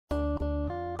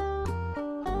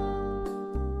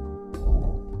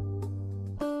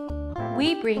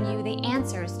we bring you the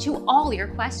answers to all your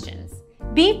questions.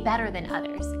 Be better than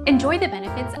others. Enjoy the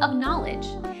benefits of knowledge.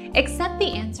 Accept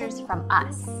the answers from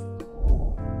us.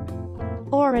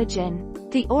 Origin.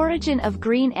 The origin of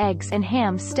green eggs and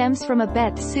ham stems from a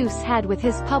bet Seuss had with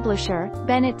his publisher,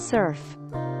 Bennett Cerf.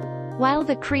 While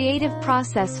the creative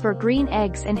process for green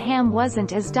eggs and ham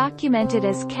wasn't as documented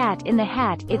as Cat in the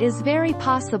Hat, it is very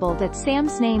possible that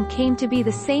Sam's name came to be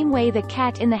the same way the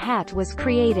Cat in the Hat was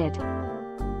created.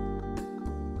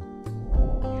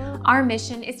 Our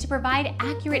mission is to provide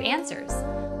accurate answers.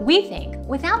 We think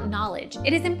without knowledge,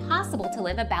 it is impossible to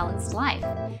live a balanced life.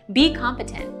 Be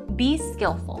competent, be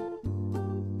skillful.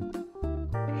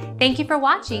 Thank you for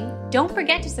watching. Don't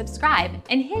forget to subscribe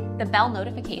and hit the bell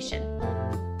notification.